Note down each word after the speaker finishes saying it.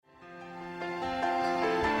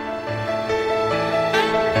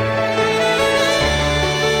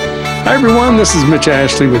Hi, everyone. This is Mitch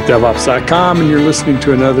Ashley with DevOps.com, and you're listening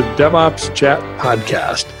to another DevOps Chat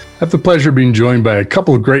podcast. I have the pleasure of being joined by a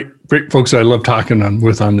couple of great folks I love talking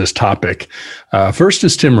with on this topic. First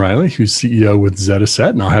is Tim Riley, who's CEO with Zetaset,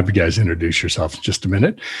 and I'll have you guys introduce yourself in just a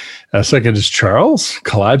minute. Second is Charles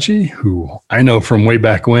Kalaji, who I know from way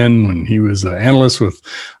back when he was an analyst with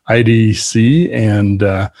IDC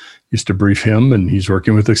and used to brief him, and he's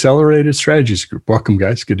working with Accelerated Strategies Group. Welcome,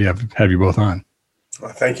 guys. Good to have you both on.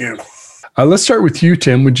 Well, thank you. Let's start with you,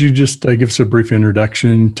 Tim. Would you just give us a brief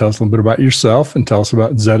introduction, tell us a little bit about yourself, and tell us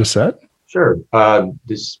about Zetaset? Sure.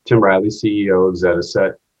 This is Tim Riley, CEO of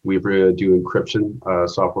Zetaset. We do encryption,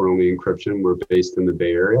 software-only encryption. We're based in the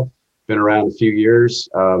Bay Area. Been around a few years.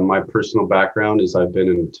 My personal background is I've been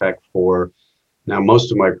in tech for now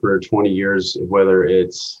most of my career, 20 years, whether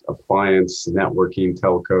it's appliance, networking,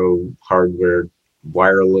 telco, hardware,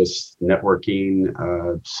 wireless networking,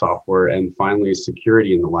 software, and finally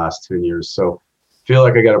security in the last 10 years. So I feel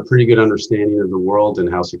like I got a pretty good understanding of the world and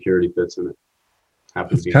how security fits in it.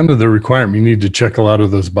 It's kind of the requirement. You need to check a lot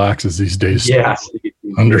of those boxes these days. Yeah. To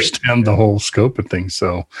understand the whole scope of things.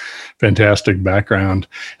 So fantastic background.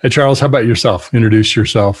 Hey, Charles, how about yourself? Introduce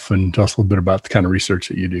yourself and tell us a little bit about the kind of research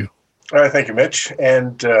that you do. All right. Thank you, Mitch.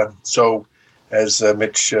 And so as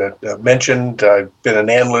Mitch mentioned, I've been an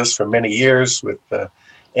analyst for many years with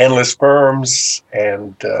analyst firms,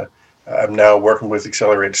 and I'm now working with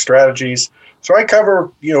Accelerated Strategies. So I cover,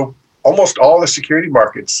 almost all the security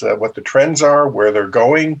markets, what the trends are, where they're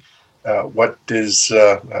going, what is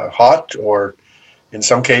hot, or in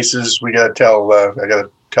some cases, I got to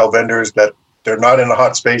tell vendors that they're not in a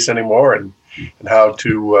hot space anymore, and how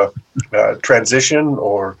to transition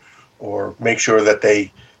or make sure that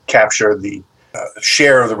they capture the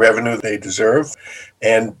share of the revenue they deserve.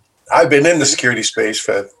 And I've been in the security space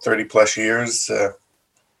for 30 plus years,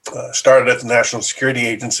 started at the National Security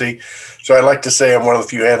Agency. So I like to say I'm one of the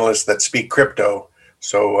few analysts that speak crypto.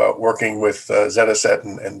 So working with Zetaset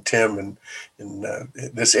and Tim and in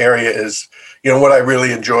this area is, what I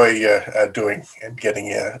really enjoy doing and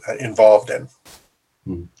getting involved in.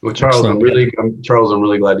 Well, Charles, I'm really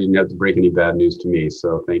glad you didn't have to break any bad news to me.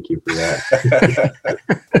 So thank you for that.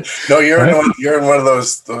 No, you're in one of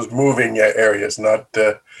those moving areas, not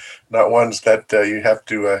ones that you have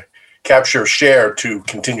to capture share to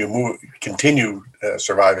continue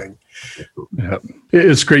surviving. Yeah,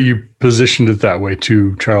 it's great you positioned it that way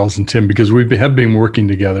too, Charles and Tim, because we have been working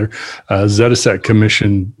together. Zetaset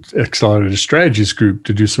commissioned Accelerated Strategies Group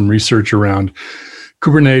to do some research around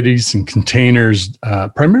Kubernetes and containers,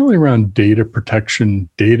 primarily around data protection,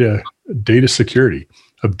 data security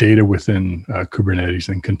of data within Kubernetes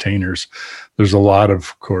and containers. There's a lot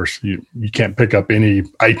of course, you can't pick up any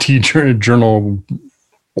IT journal,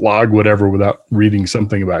 blog, whatever, without reading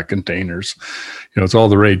something about containers. It's all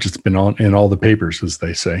the rage. It's been in all the papers, as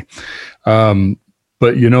they say.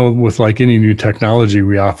 But, with like any new technology,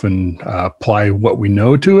 we often apply what we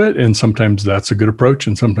know to it. And sometimes that's a good approach.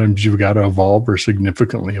 And sometimes you've got to evolve or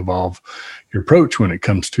significantly evolve your approach when it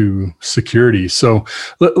comes to security. So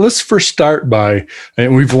let's first start by,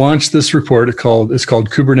 and we've launched this report. It's called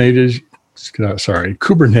Kubernetes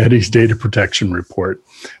Data Protection Report.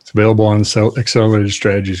 It's available on the Accelerated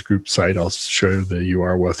Strategies Group site. I'll share the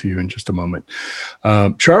URL with you in just a moment.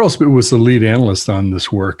 Charles was the lead analyst on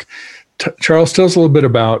this work. Charles, tell us a little bit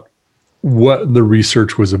about what the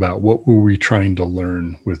research was about. What were we trying to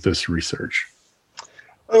learn with this research?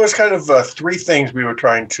 Well, there was kind of three things we were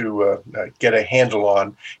trying to get a handle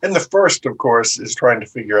on. And the first, of course, is trying to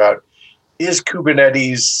figure out, is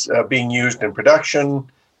Kubernetes being used in production?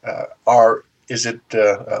 Is it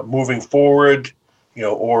moving forward?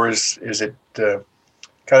 Or is it kind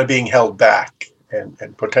of being held back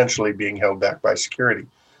and potentially being held back by security?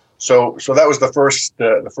 So that was the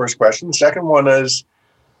first question. The second one is,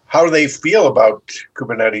 how do they feel about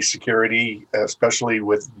Kubernetes security, especially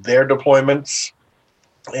with their deployments,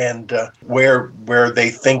 and where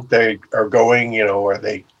they think they are going? Are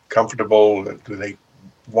they comfortable? Do they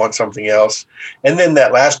want something else? And then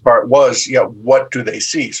that last part was, what do they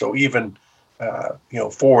see? So even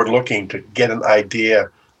forward looking to get an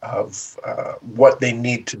idea of what they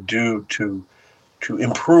need to do to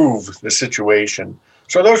improve the situation.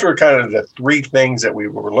 So those were kind of the three things that we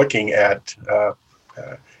were looking at.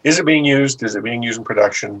 Is it being used? Is it being used in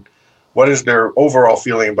production? What is their overall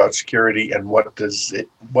feeling about security, and what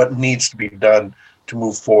needs to be done to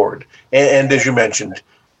move forward? And as you mentioned,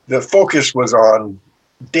 the focus was on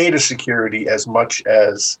data security as much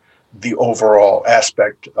as the overall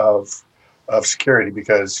aspect of security,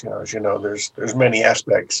 because as you know, there's many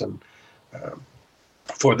aspects, and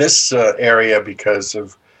for this area, because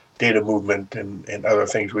of data movement and other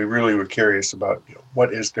things. We really were curious about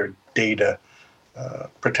what is their data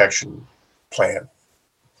protection plan.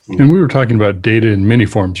 And we were talking about data in many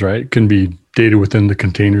forms, right? It can be data within the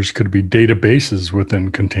containers, could be databases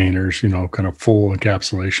within containers, kind of full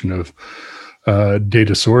encapsulation of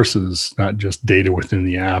data sources, not just data within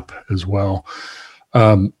the app as well.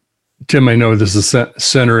 Tim, I know this is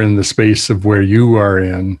center in the space of where you are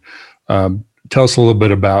in. Tell us a little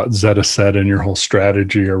bit about Zetaset and your whole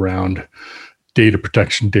strategy around data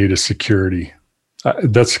protection, data security.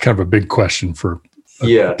 That's kind of a big question for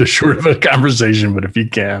the short of a conversation, but if you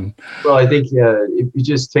can. Well, I think if you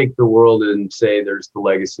just take the world and say there's the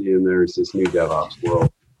legacy and there's this new DevOps world,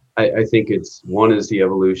 I think one is the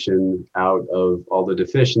evolution out of all the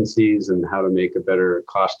deficiencies and how to make a better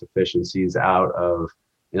cost efficiencies out of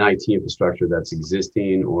an IT infrastructure that's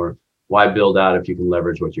existing, or why build out if you can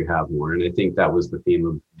leverage what you have more. And I think that was the theme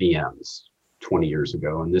of VMs 20 years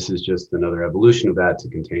ago. And this is just another evolution of that to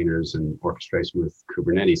containers and orchestration with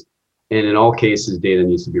Kubernetes. And in all cases, data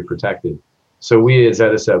needs to be protected. So we at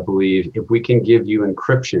Zetaset believe if we can give you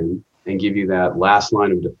encryption and give you that last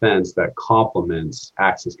line of defense that complements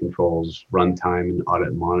access controls, runtime, and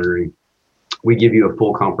audit monitoring, we give you a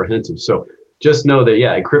full comprehensive. So just know that,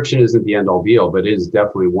 encryption isn't the end all be all, but it is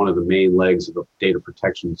definitely one of the main legs of the data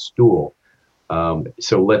protection stool.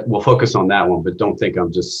 So we'll focus on that one, but don't think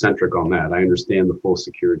I'm just centric on that. I understand the full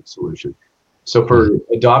security solution. So for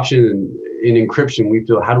adoption in encryption, we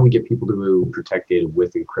feel, how do we get people to protect data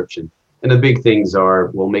with encryption? And the big things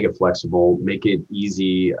are, we'll make it flexible, make it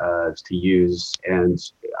easy to use. And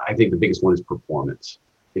I think the biggest one is performance.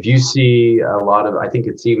 If you see a lot of, I think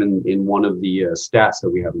it's even in one of the stats that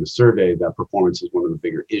we have in the survey, that performance is one of the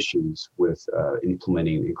bigger issues with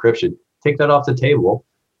implementing encryption. Take that off the table.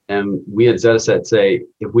 And we at Zetaset say,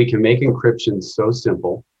 if we can make encryption so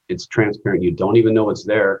simple, it's transparent, you don't even know it's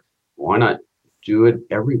there, why not do it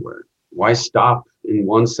everywhere? Why stop in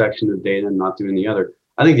one section of data and not do in the other?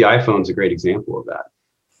 I think the iPhone's a great example of that.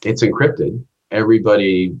 It's encrypted.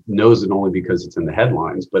 Everybody knows it only because it's in the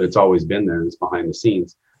headlines, but it's always been there. It's behind the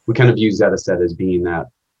scenes. We kind of use Zetaset as being that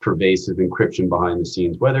pervasive encryption behind the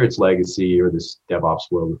scenes, whether it's legacy or this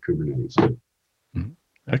DevOps world with Kubernetes.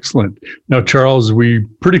 Excellent. Now, Charles, we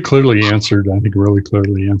pretty clearly answered, I think really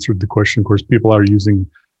clearly answered the question. Of course, people are using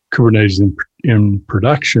Kubernetes in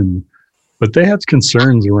production, but they had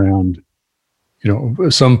concerns around,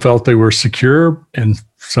 some felt they were secure and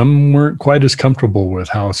some weren't quite as comfortable with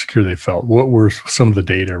how secure they felt. What were some of the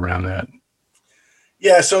data around that?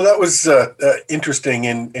 Yeah, so that was interesting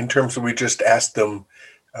in terms of, we just asked them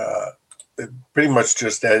pretty much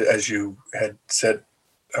just as you had said,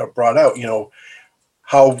 brought out,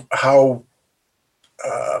 how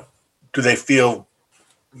do they feel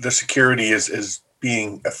the security is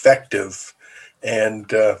being effective?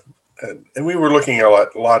 And we were looking at a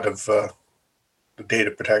lot of the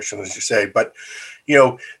data protection, as you say, but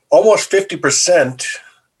almost 50%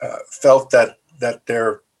 felt that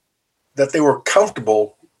they were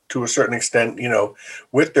comfortable to a certain extent,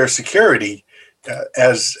 with their security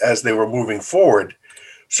as they were moving forward.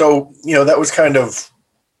 So that was kind of,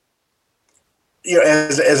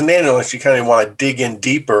 as an analyst, you kind of want to dig in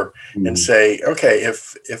deeper and say, okay,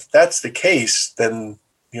 if that's the case, then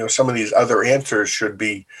some of these other answers should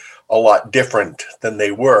be a lot different than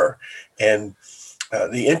they were. And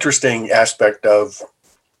the interesting aspect of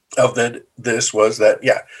this was that,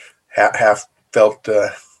 half felt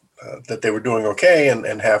that they were doing okay,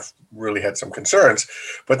 and half really had some concerns.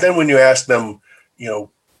 But then when you ask them,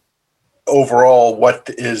 overall, what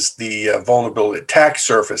is the vulnerability attack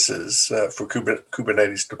surfaces for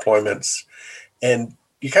Kubernetes deployments, and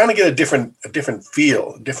you kind of get a different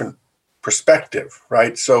feel, a different perspective,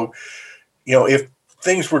 right? So, if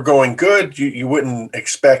things were going good, you wouldn't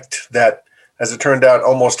expect that. As it turned out,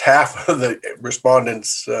 almost half of the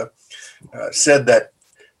respondents said that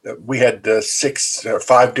we had 6 or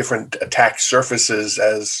 5 different attack surfaces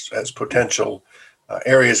as potential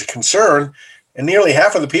areas of concern, and nearly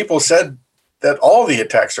half of the people said that all the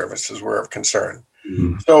attack surfaces were of concern.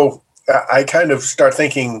 Mm-hmm. So I kind of start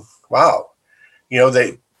thinking, wow,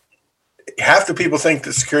 half the people think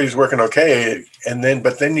the security is working okay,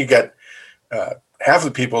 but then you get half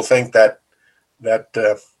the people think that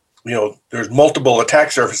there's multiple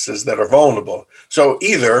attack surfaces that are vulnerable. So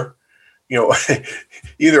either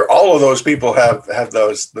all of those people have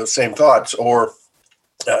those same thoughts, or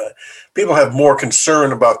people have more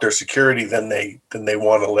concern about their security than they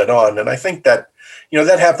want to let on. And I think that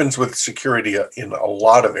that happens with security in a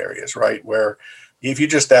lot of areas, right? Where if you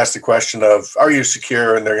just ask the question of, are you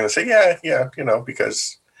secure? And they're going to say, yeah,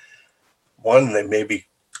 because one, they maybe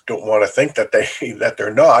don't want to think that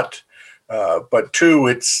they're not. But two,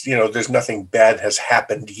 it's, there's nothing bad has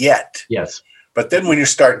happened yet. Yes. But then when you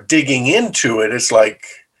start digging into it, it's like,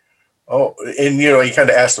 oh, and you kind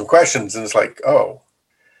of ask some questions, and it's like, oh,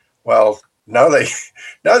 well, now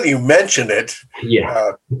that you mention it,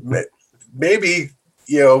 yeah, maybe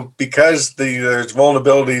because there's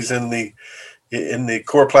vulnerabilities in the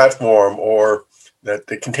core platform, or that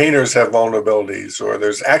the containers have vulnerabilities, or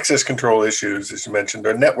there's access control issues, as you mentioned,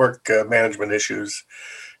 or network management issues,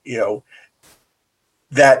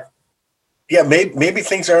 that, maybe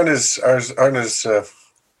things aren't as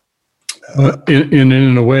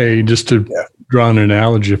in a way, just to draw an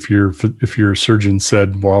analogy, if your surgeon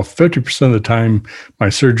said, well, 50% of the time my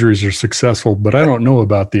surgeries are successful, but I don't know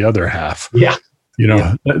about the other half. Yeah.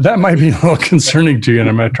 That might be a little concerning to you, and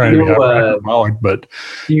I'm not trying to be hyperbolic, but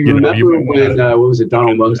do you remember when what was it,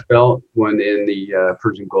 Donald Rumsfeld, when in the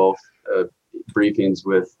Persian Gulf briefings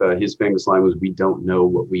with his famous line was, "We don't know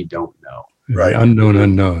what we don't know." Right. The unknown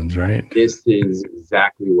unknowns, right? This is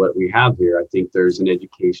exactly what we have here. I think there's an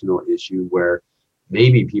educational issue where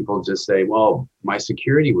maybe people just say, well, my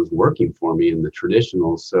security was working for me in the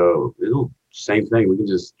traditional, so same thing. We can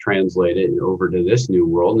just translate it over to this new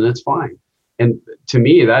world, and it's fine. And to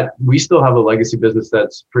me, that we still have a legacy business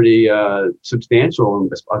that's pretty substantial.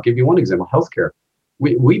 And I'll give you one example: healthcare.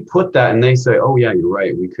 We put that, and they say, "Oh yeah, you're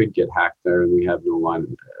right. We could get hacked there, and we have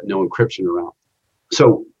no encryption around."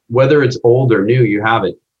 So whether it's old or new, you have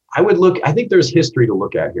it. I think there's history to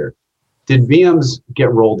look at here. Did VMs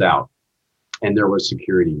get rolled out and there were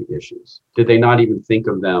security issues? Did they not even think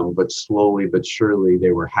of them, but slowly but surely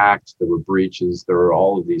they were hacked, there were breaches, there were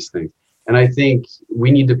all of these things. And I think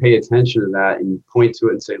we need to pay attention to that and point to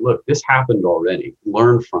it and say, look, this happened already,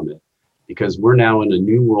 learn from it, because we're now in a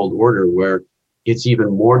new world order where it's even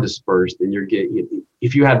more dispersed, and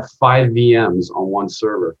if you had 5 VMs on one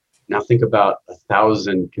server, now think about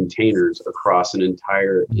 1,000 containers across an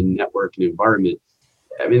entire network and environment.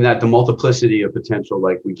 I mean, that the multiplicity of potential,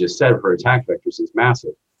 like we just said, for attack vectors is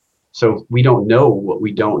massive. So we don't know what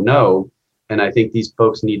we don't know. And I think these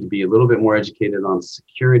folks need to be a little bit more educated on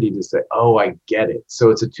security to say, oh, I get it. So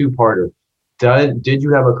it's a two-parter. Did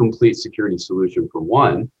you have a complete security solution, for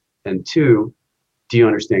one? And two, do you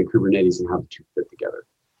understand Kubernetes and how the two fit together?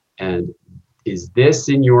 And is this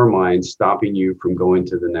in your mind stopping you from going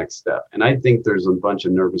to the next step? And I think there's a bunch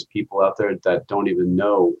of nervous people out there that don't even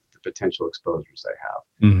know the potential exposures they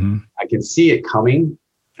have. Mm-hmm. I can see it coming.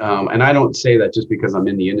 And I don't say that just because I'm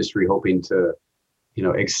in the industry hoping to,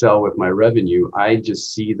 excel with my revenue. I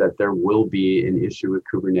just see that there will be an issue with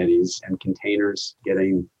Kubernetes and containers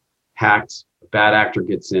getting hacked. A bad actor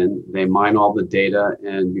gets in, they mine all the data,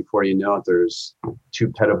 and before you know it, there's 2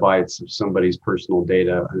 petabytes of somebody's personal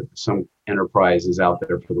data. Some enterprise is out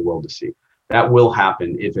there for the world to see. That will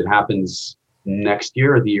happen. If it happens next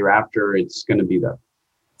year or the year after, it's going to be there.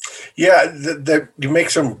 Yeah, you make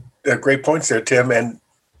some great points there, Tim,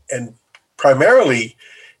 and primarily,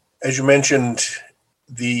 as you mentioned,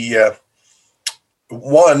 the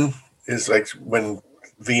one is like when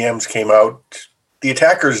VMs came out, the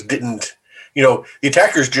attackers didn't. The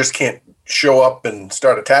attackers just can't show up and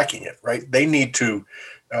start attacking it, right? They need to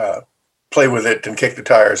play with it and kick the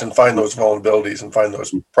tires and find those vulnerabilities and find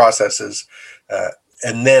those processes.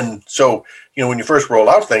 And then, so, when you first roll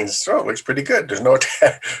out things, it looks pretty good. There's no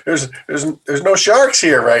there's no sharks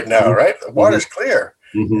here right now, right? The water's clear.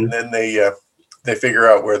 Mm-hmm. And then they figure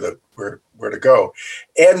out where to go.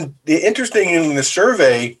 And the interesting in the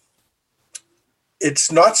survey,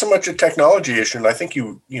 it's not so much a technology issue, and I think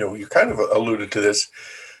you kind of alluded to this.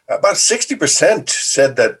 About 60%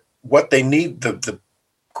 said that what they need, the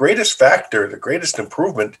greatest factor, the greatest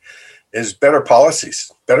improvement, is better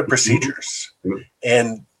policies, better procedures, mm-hmm.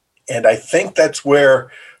 and I think that's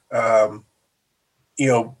where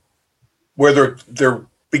where they're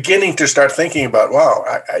beginning to start thinking about, wow,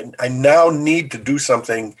 I now need to do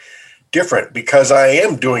something different because I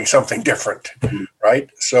am doing something different, mm-hmm.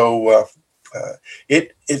 right? So.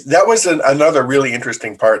 That was another really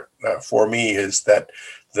interesting part for me, is that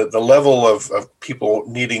the level of people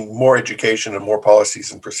needing more education and more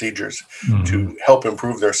policies and procedures mm-hmm. to help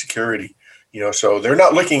improve their security. So they're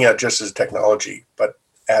not looking at just as technology, but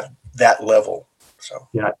at that level. So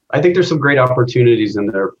yeah, I think there's some great opportunities in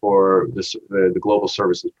there for the global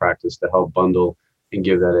services practice to help bundle and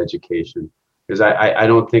give that education. Because I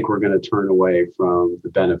don't think we're going to turn away from the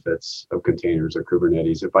benefits of containers or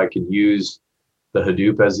Kubernetes. If I could use the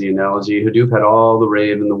Hadoop as the analogy, Hadoop had all the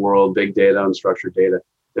rave in the world, big data, unstructured data.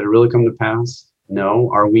 Did it really come to pass? No.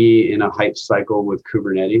 Are we in a hype cycle with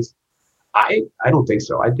Kubernetes? I don't think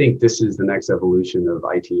so. I think this is the next evolution of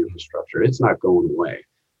IT infrastructure. It's not going away.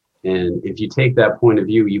 And if you take that point of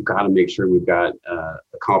view, you've got to make sure we've got a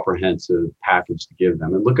comprehensive package to give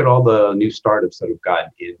them. And look at all the new startups that have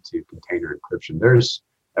gotten into container encryption.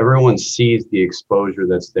 Everyone sees the exposure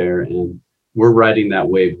that's there, and we're riding that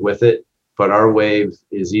wave with it. But our wave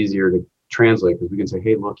is easier to translate because we can say,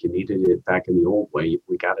 hey, look, you needed it back in the old way.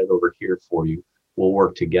 We got it over here for you. We'll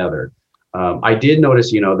work together. I did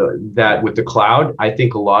notice, that with the cloud, I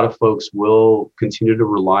think a lot of folks will continue to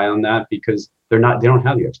rely on that because they don't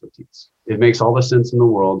have the expertise. It makes all the sense in the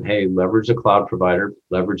world. Hey, leverage a cloud provider,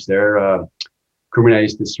 leverage their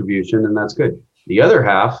Kubernetes distribution, and that's good. The other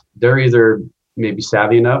half, they're either maybe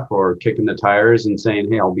savvy enough or kicking the tires and saying,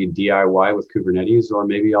 hey, I'll be DIY with Kubernetes, or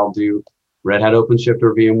maybe I'll do Red Hat OpenShift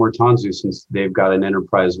or VMware Tanzu, since they've got an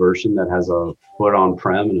enterprise version that has a foot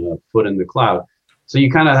on-prem and a foot in the cloud. So you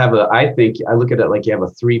kind of have I look at it like you have a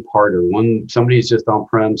three-parter. Somebody's just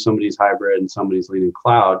on-prem, somebody's hybrid, and somebody's leading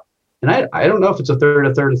cloud. And I don't know if it's a third,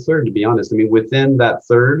 to be honest. I mean, within that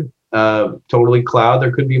third, totally cloud,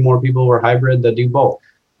 there could be more people who are hybrid that do both.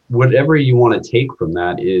 Whatever you want to take from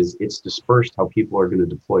that is it's dispersed how people are going to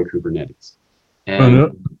deploy Kubernetes.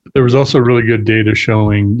 And there was also really good data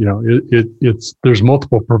showing, there's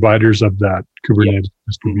multiple providers of that Kubernetes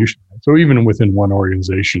distribution. So even within one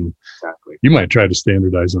organization, exactly, you might try to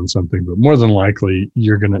standardize on something, but more than likely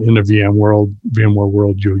you're going to, in a VMware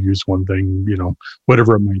world, you'll use one thing,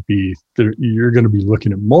 whatever it might be. You're going to be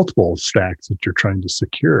looking at multiple stacks that you're trying to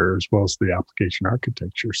secure, as well as the application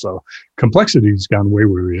architecture. So complexity has gone way,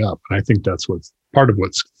 way, way up. And I think that's part of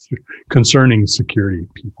what's concerning security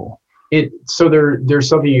people. So there's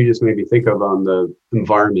something you just made me think of on the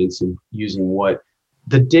environments and using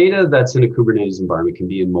the data that's in a Kubernetes environment can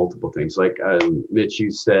be in multiple things. Like Mitch,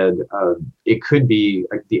 you said, it could be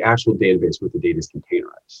like the actual database where the data is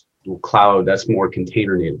containerized. Cloud, that's more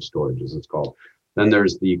container native storage, as it's called. Then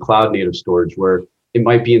there's the cloud native storage where it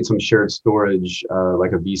might be in some shared storage,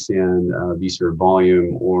 like a vSAN, vSphere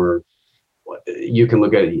volume, or you can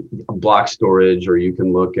look at block storage, or you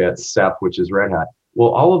can look at Ceph, which is Red Hat. Well,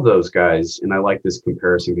 all of those guys, and I like this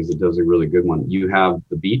comparison because it does a really good one. You have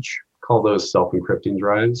the beach, call those self-encrypting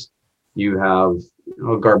drives. You have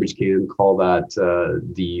a garbage can, call that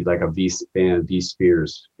like a vSAN,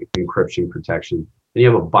 vSpheres encryption protection. Then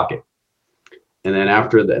you have a bucket. And then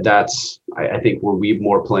after that, that's, I think, where we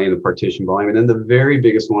more play in the partition volume. And then the very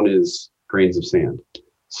biggest one is grains of sand.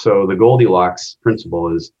 So the Goldilocks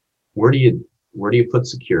principle is where do you put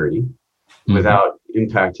security without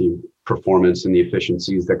impacting performance and the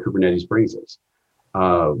efficiencies that Kubernetes brings us?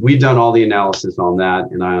 We've done all the analysis on that,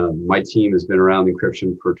 and my team has been around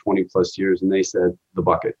encryption for 20 plus years, and they said the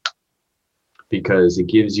bucket, because it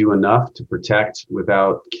gives you enough to protect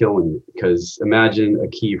without killing. Because imagine a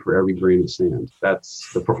key for every grain of sand.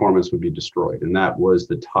 The performance would be destroyed, and that was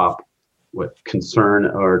the top concern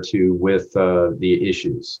with the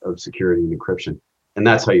issues of security and encryption, and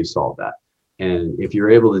that's how you solve that. And if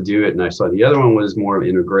you're able to do it, and I saw the other one was more of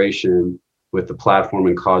integration with the platform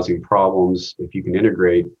and causing problems. If you can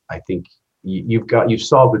integrate, I think you've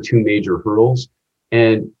solved the two major hurdles.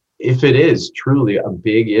 And if it is truly a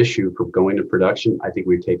big issue for going to production, I think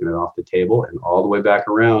we've taken it off the table and all the way back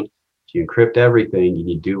around. If you encrypt everything,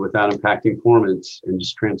 you do it without impacting performance and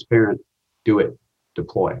just transparent, do it,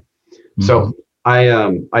 deploy. Mm-hmm. So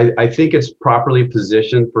I think it's properly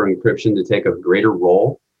positioned for encryption to take a greater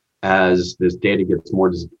role as this data gets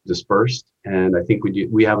more dispersed. And I think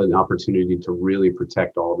we have an opportunity to really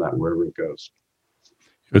protect all of that wherever it goes.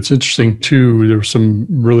 It's interesting too, there was some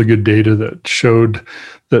really good data that showed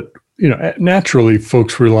that, naturally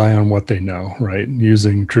folks rely on what they know, right?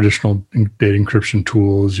 Using traditional data encryption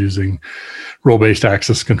tools, using role-based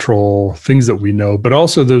access control, things that we know, but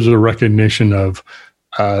also there's a recognition of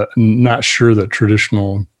not sure that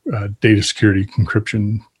traditional data security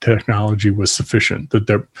encryption technology was sufficient, that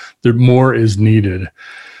there more is needed.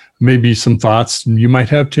 Maybe some thoughts you might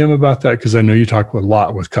have, Tim, about that, because I know you talk a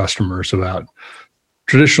lot with customers about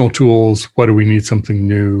traditional tools. What do we need something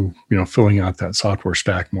new, filling out that software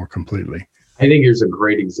stack more completely? I think here's a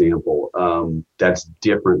great example that's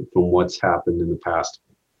different from what's happened in the past.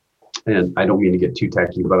 And I don't mean to get too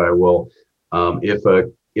techy, but I will.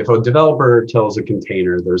 If a developer tells a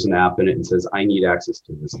container there's an app in it and says, I need access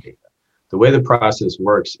to this data, the way the process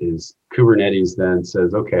works is Kubernetes then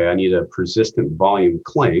says, okay, I need a persistent volume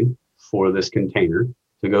claim for this container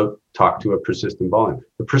to go talk to a persistent volume.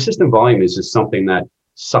 The persistent volume is just something that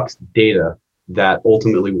sucks data that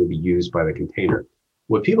ultimately will be used by the container.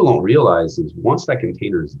 What people don't realize is once that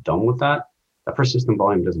container is done with that persistent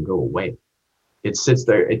volume doesn't go away. It sits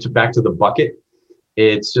there. It's back to the bucket.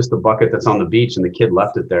 It's just the bucket that's on the beach and the kid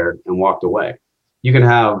left it there and walked away. you can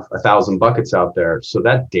have 1,000 buckets out there. So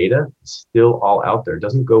that data is still all out there. It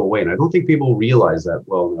doesn't go away. And I don't think people realize that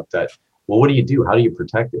well enough that, well, what do you do? How do you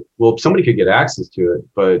protect it? Well, somebody could get access to it,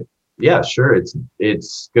 but yeah, sure,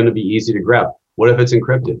 it's going to be easy to grab. What if it's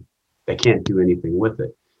encrypted? They can't do anything with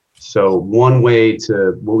it. So one way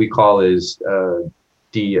to what we call is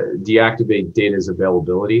deactivate data's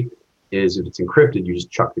availability is if it's encrypted, you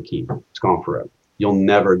just chuck the key. It's gone forever. You'll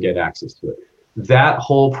never get access to it. That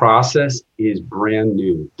whole process is brand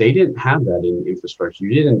new. They didn't have that in infrastructure.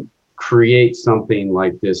 You didn't create something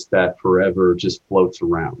like this that forever just floats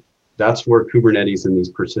around. That's where Kubernetes and these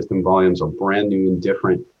persistent volumes are brand new and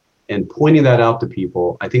different. And pointing that out to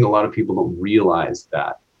people, I think a lot of people don't realize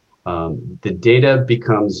that. The data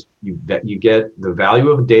becomes, you get the value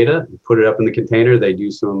of data, you put it up in the container, they do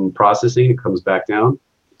some processing, it comes back down,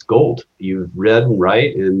 it's gold. You've read and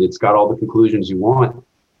write, and it's got all the conclusions you want.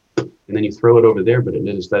 And then you throw it over there, but it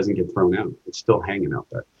just doesn't get thrown out. It's still hanging out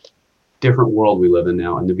there. Different world we live in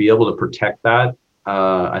now. And to be able to protect that,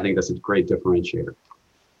 I think that's a great differentiator.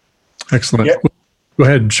 Excellent. Yeah. Go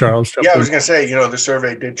ahead, Charles. Yeah, I was going to say, the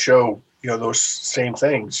survey did show, those same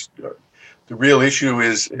things. The real issue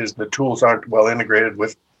is the tools aren't well integrated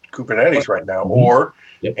with Kubernetes right now, or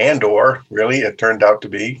really, it turned out to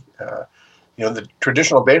be, the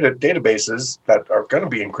traditional databases that are going to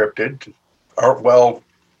be encrypted aren't well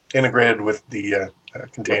integrated with the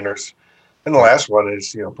containers. And the last one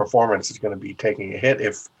is, performance is going to be taking a hit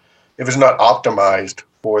if it's not optimized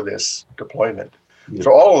for this deployment. Yeah.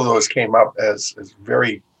 So all of those came up as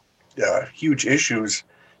very huge issues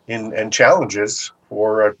and challenges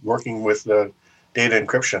for working with the data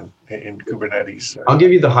encryption in Kubernetes. I'll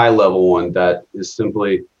give you the high level one that is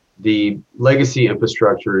simply the legacy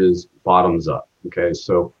infrastructure is bottoms up. Okay,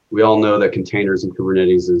 so we all know that containers and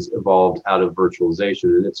Kubernetes is evolved out of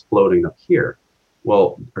virtualization and it's floating up here.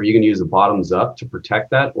 Well, are you going to use a bottoms up to protect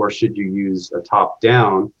that, or should you use a top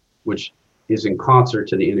down, which is in concert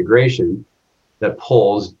to the integration that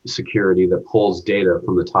pulls security, that pulls data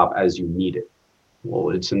from the top as you need it?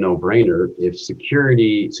 Well, it's a no-brainer. If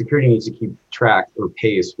security needs to keep track or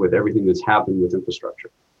pace with everything that's happened with infrastructure.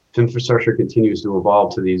 If infrastructure continues to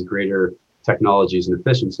evolve to these greater technologies and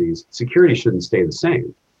efficiencies, security shouldn't stay the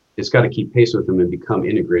same. It's got to keep pace with them and become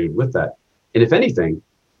integrated with that. And if anything,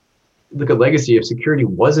 look at legacy. If security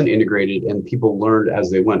wasn't integrated and people learned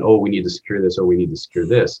as they went, oh, we need to secure this, or we need to secure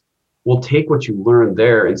this, we'll take what you learned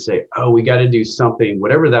there and say, oh, we got to do something,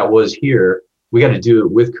 whatever that was here, we got to do it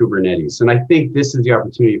with Kubernetes. And I think this is the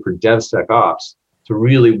opportunity for DevSecOps to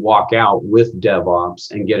really walk out with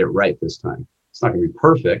DevOps and get it right this time. It's not going to be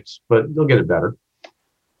perfect, but they'll get it better.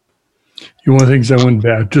 One of the things I wanted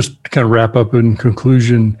to just kind of wrap up in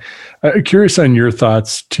conclusion, curious on your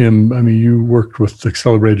thoughts, Tim. I mean, you worked with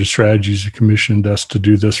Accelerated Strategies, you commissioned us to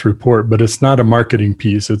do this report, but it's not a marketing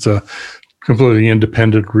piece. It's a completely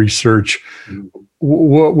independent research.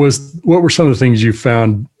 What were some of the things you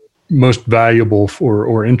found most valuable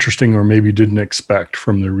or interesting, or maybe didn't expect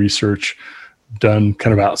from the research done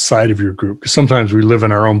kind of outside of your group? Because sometimes we live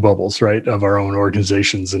in our own bubbles, right, of our own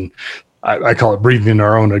organizations, and I call it breathing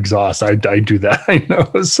our own exhaust. I do that, I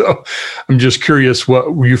know. So I'm just curious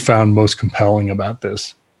what you found most compelling about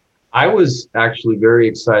this. I was actually very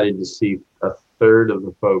excited to see a third of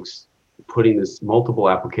the folks putting this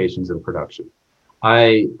multiple applications in production.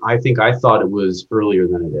 I think I thought it was earlier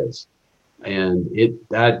than it is. And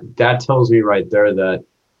that tells me right there that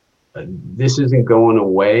this isn't going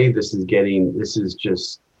away. This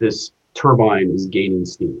turbine is gaining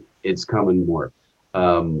steam. It's coming more.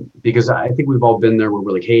 Because I think we've all been there where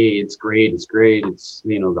we're like, hey, it's great. It's,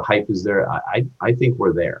 the hype is there. I think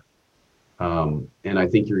we're there. And I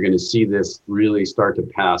think you're going to see this really start to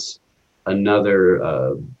pass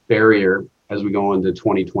another barrier as we go into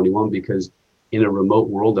 2021, because in a remote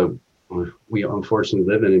world that we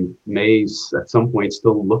unfortunately live in, and may at some point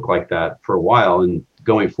still look like that for a while. And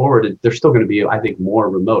going forward, there's still going to be, I think, more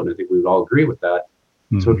remote. And I think we would all agree with that.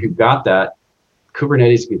 Mm-hmm. So if you've got that,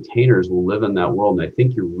 Kubernetes containers will live in that world. And I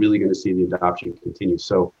think you're really going to see the adoption continue.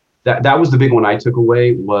 So that was the big one I took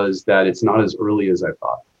away, was that it's not as early as I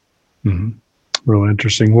thought. Mm-hmm. Real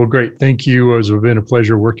interesting. Well, great. Thank you. It's been a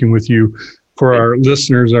pleasure working with you. For our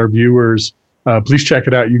listeners, our viewers, please check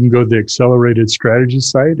it out. You can go to the Accelerated Strategy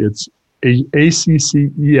site. It's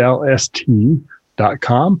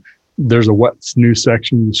accelst.com. There's a what's new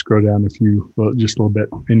section. You scroll down just a little bit,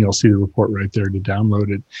 and you'll see the report right there to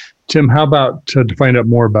download it. Tim, how about to find out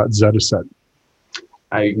more about Zetaset?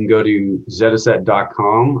 You can go to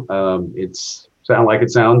zetaset.com. It's sound like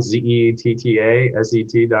it sounds,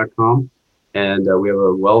 ZETTASET.com. And we have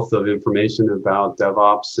a wealth of information about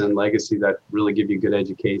DevOps and legacy that really give you good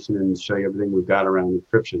education and show you everything we've got around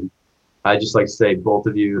encryption. I'd just like to say, both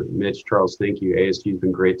of you, Mitch, Charles, thank you. ASG has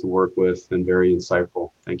been great to work with and very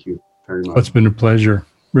insightful. Thank you very much. It's been a pleasure.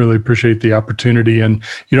 Really appreciate the opportunity. And,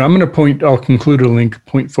 I'll conclude a link,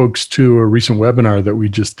 point folks to a recent webinar that we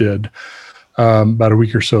just did about a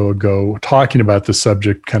week or so ago, talking about the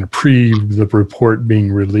subject kind of pre the report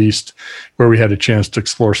being released, where we had a chance to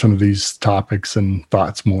explore some of these topics and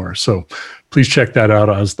thoughts more. So please check that out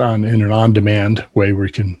in an on-demand way where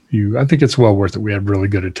I think it's well worth it. We had really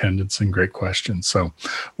good attendance and great questions. So,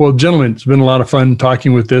 well, gentlemen, it's been a lot of fun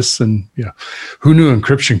talking with this, and who knew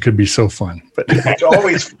encryption could be so fun? But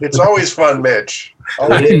it's always fun, Mitch.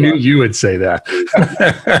 I knew you would say that.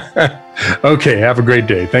 Okay, have a great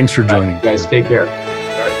day. Thanks for joining. Right, guys, take care.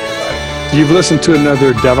 You've listened to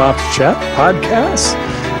another DevOps Chat podcast.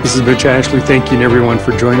 This is Mitch Ashley. Thanking everyone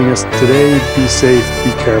for joining us today. Be safe,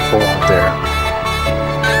 be careful out there.